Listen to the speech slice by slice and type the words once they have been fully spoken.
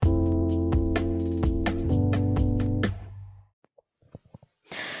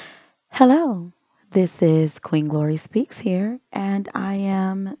Hello, this is Queen Glory Speaks here, and I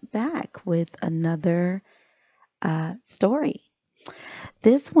am back with another story.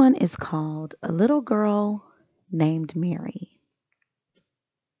 This one is called A Little Girl Named Mary.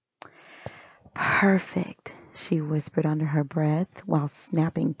 Perfect, she whispered under her breath while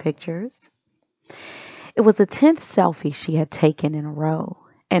snapping pictures. It was the 10th selfie she had taken in a row,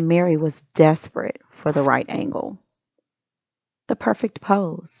 and Mary was desperate for the right angle, the perfect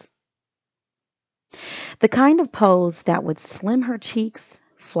pose. The kind of pose that would slim her cheeks,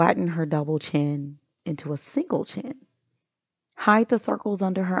 flatten her double chin into a single chin, hide the circles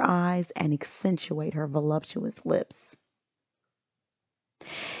under her eyes, and accentuate her voluptuous lips.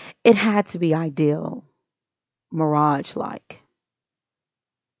 It had to be ideal, mirage like,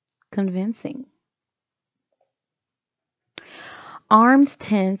 convincing. Arms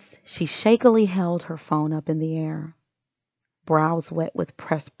tense, she shakily held her phone up in the air, brows wet with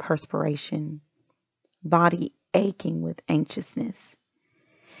perspiration, body aching with anxiousness.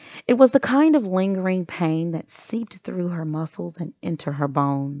 It was the kind of lingering pain that seeped through her muscles and into her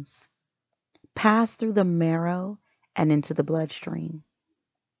bones, passed through the marrow and into the bloodstream.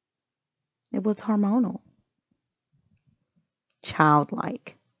 It was hormonal,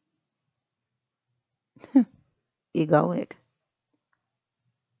 childlike, egoic.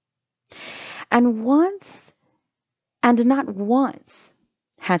 And once, and not once,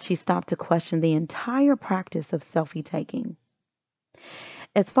 had she stopped to question the entire practice of selfie taking.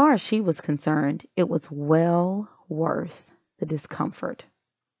 As far as she was concerned, it was well worth the discomfort.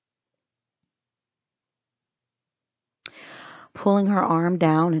 Pulling her arm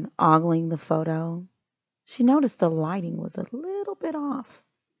down and ogling the photo, she noticed the lighting was a little bit off.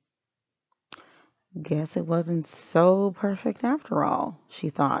 Guess it wasn't so perfect after all, she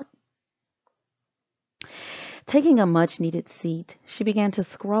thought. Taking a much needed seat, she began to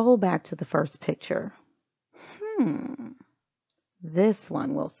scroll back to the first picture. Hmm, this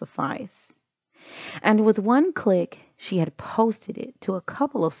one will suffice. And with one click, she had posted it to a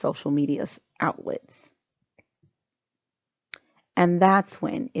couple of social media outlets. And that's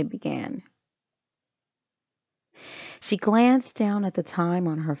when it began. She glanced down at the time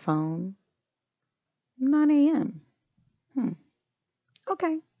on her phone. 9 a.m. Hmm.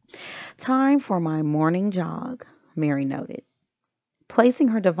 Okay. Time for my morning jog, Mary noted. Placing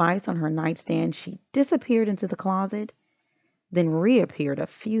her device on her nightstand, she disappeared into the closet, then reappeared a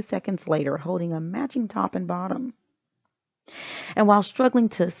few seconds later holding a matching top and bottom. And while struggling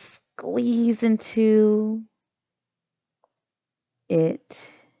to squeeze into it,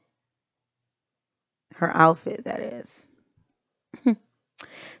 her outfit, that is,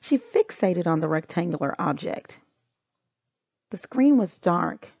 she fixated on the rectangular object. The screen was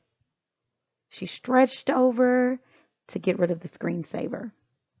dark. She stretched over to get rid of the screensaver.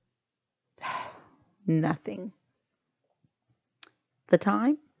 Nothing. The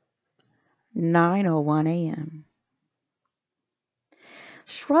time? 9:01 a.m.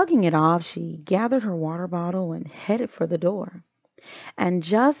 Shrugging it off, she gathered her water bottle and headed for the door. And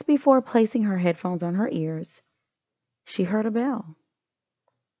just before placing her headphones on her ears, she heard a bell.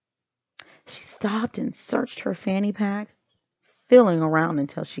 She stopped and searched her fanny pack, feeling around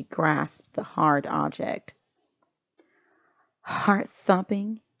until she grasped the hard object. Heart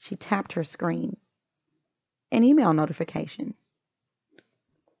thumping, she tapped her screen. An email notification.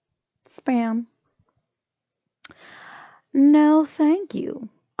 Spam. No, thank you.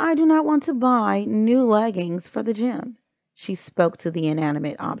 I do not want to buy new leggings for the gym. She spoke to the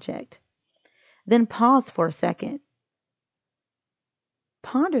inanimate object, then paused for a second.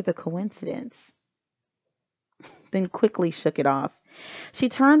 Pondered the coincidence, then quickly shook it off. She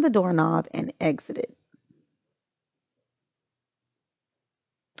turned the doorknob and exited.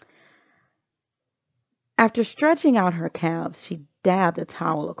 After stretching out her calves, she dabbed a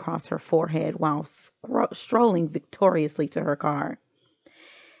towel across her forehead while strolling victoriously to her car.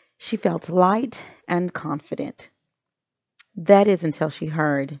 She felt light and confident. That is until she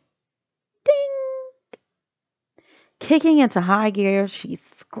heard ding. Kicking into high gear, she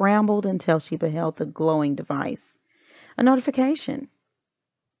scrambled until she beheld the glowing device. A notification.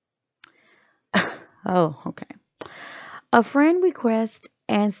 Oh, okay. A friend request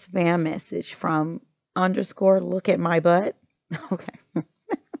and spam message from underscore look at my butt. Okay.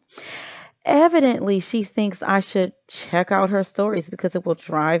 Evidently, she thinks I should check out her stories because it will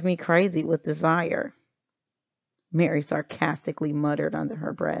drive me crazy with desire. Mary sarcastically muttered under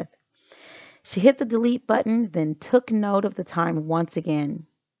her breath. She hit the delete button, then took note of the time once again.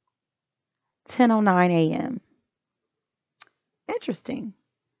 10:09 a.m. Interesting.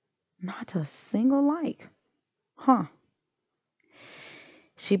 Not a single like. Huh.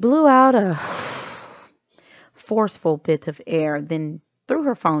 She blew out a forceful bit of air, then threw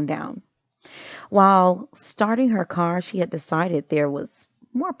her phone down. While starting her car, she had decided there was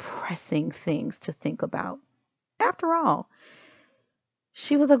more pressing things to think about. After all,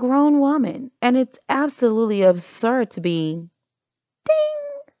 she was a grown woman, and it's absolutely absurd to be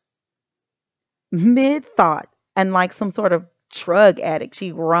mid thought, and like some sort of drug addict,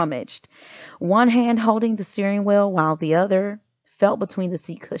 she rummaged, one hand holding the steering wheel while the other felt between the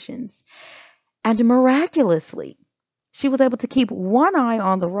seat cushions. And miraculously, she was able to keep one eye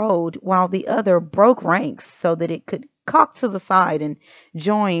on the road while the other broke ranks so that it could cock to the side and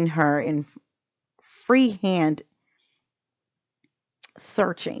join her in freehand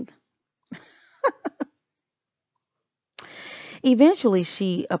searching. Eventually,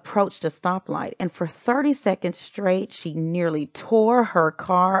 she approached a stoplight, and for 30 seconds straight, she nearly tore her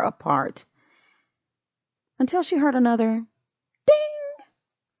car apart until she heard another ding,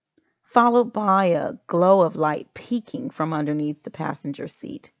 followed by a glow of light peeking from underneath the passenger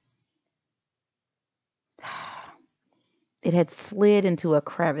seat. It had slid into a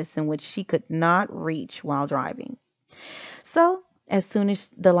crevice in which she could not reach while driving. So, as soon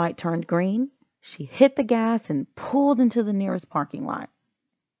as the light turned green, she hit the gas and pulled into the nearest parking lot.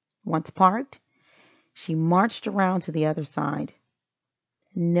 Once parked, she marched around to the other side,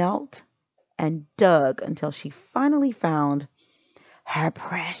 knelt, and dug until she finally found her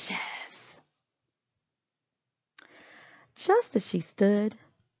precious. Just as she stood,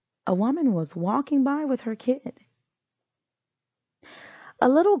 a woman was walking by with her kid. A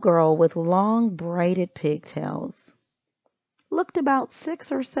little girl with long braided pigtails, looked about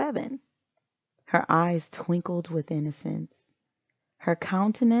 6 or 7. Her eyes twinkled with innocence. Her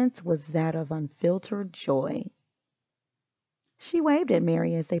countenance was that of unfiltered joy. She waved at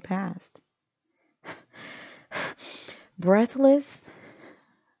Mary as they passed. Breathless,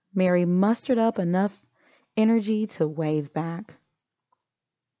 Mary mustered up enough energy to wave back.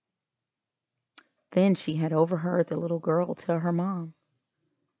 Then she had overheard the little girl tell her mom,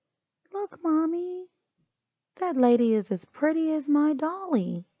 "Look, Mommy, that lady is as pretty as my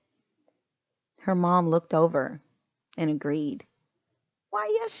dolly." Her mom looked over and agreed. "Why,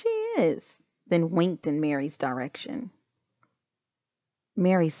 yes, she is," then winked in Mary's direction.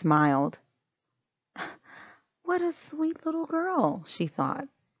 Mary smiled. What a sweet little girl, she thought.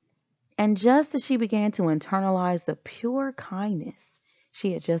 And just as she began to internalize the pure kindness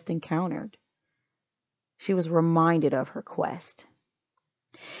she had just encountered, she was reminded of her quest.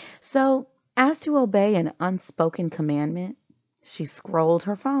 So, as to obey an unspoken commandment, she scrolled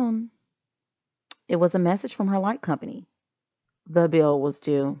her phone. It was a message from her light company. The bill was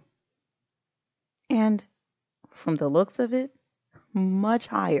due. And, from the looks of it, much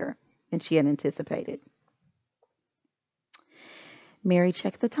higher than she had anticipated. Mary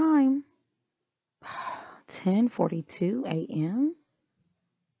checked the time. 10:42 a.m.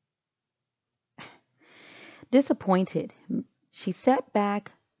 Disappointed, she sat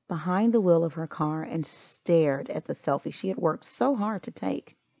back behind the wheel of her car and stared at the selfie she had worked so hard to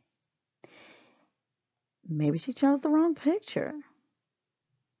take. Maybe she chose the wrong picture.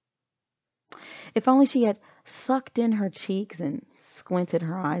 If only she had sucked in her cheeks and squinted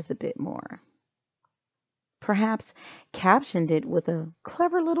her eyes a bit more. Perhaps captioned it with a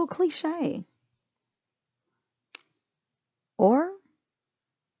clever little cliche. Or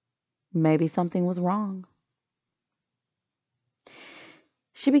maybe something was wrong.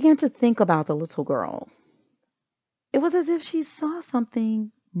 She began to think about the little girl. It was as if she saw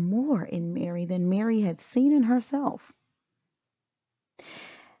something more in Mary than Mary had seen in herself.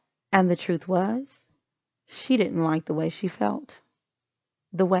 And the truth was, she didn't like the way she felt.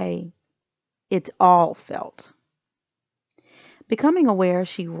 The way it all felt. Becoming aware,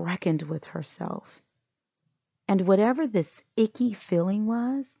 she reckoned with herself. And whatever this icky feeling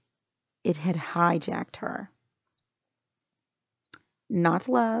was, it had hijacked her. Not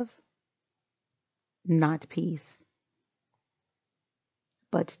love, not peace,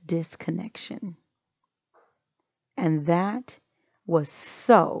 but disconnection. And that was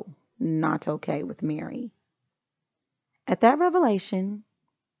so not okay with Mary. At that revelation,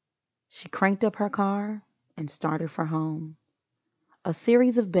 she cranked up her car and started for home. A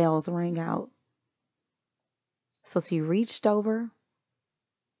series of bells rang out. So she reached over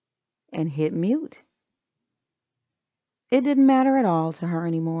and hit mute. It didn't matter at all to her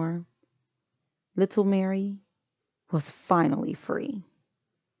anymore. Little Mary was finally free.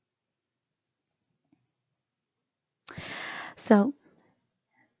 So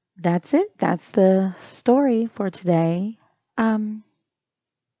that's it. That's the story for today.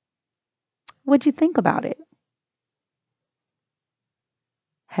 What'd you think about it?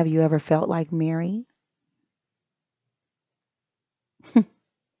 Have you ever felt like Mary?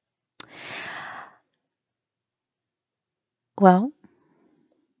 Well,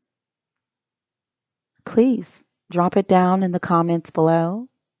 please drop it down in the comments below.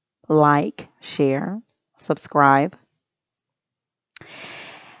 Like, share, subscribe.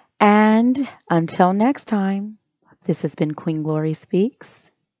 And until next time, this has been Queen Glory Speaks.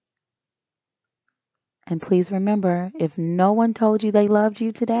 And please remember, if no one told you they loved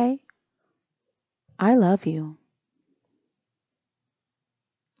you today, I love you.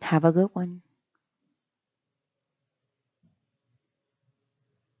 Have a good one.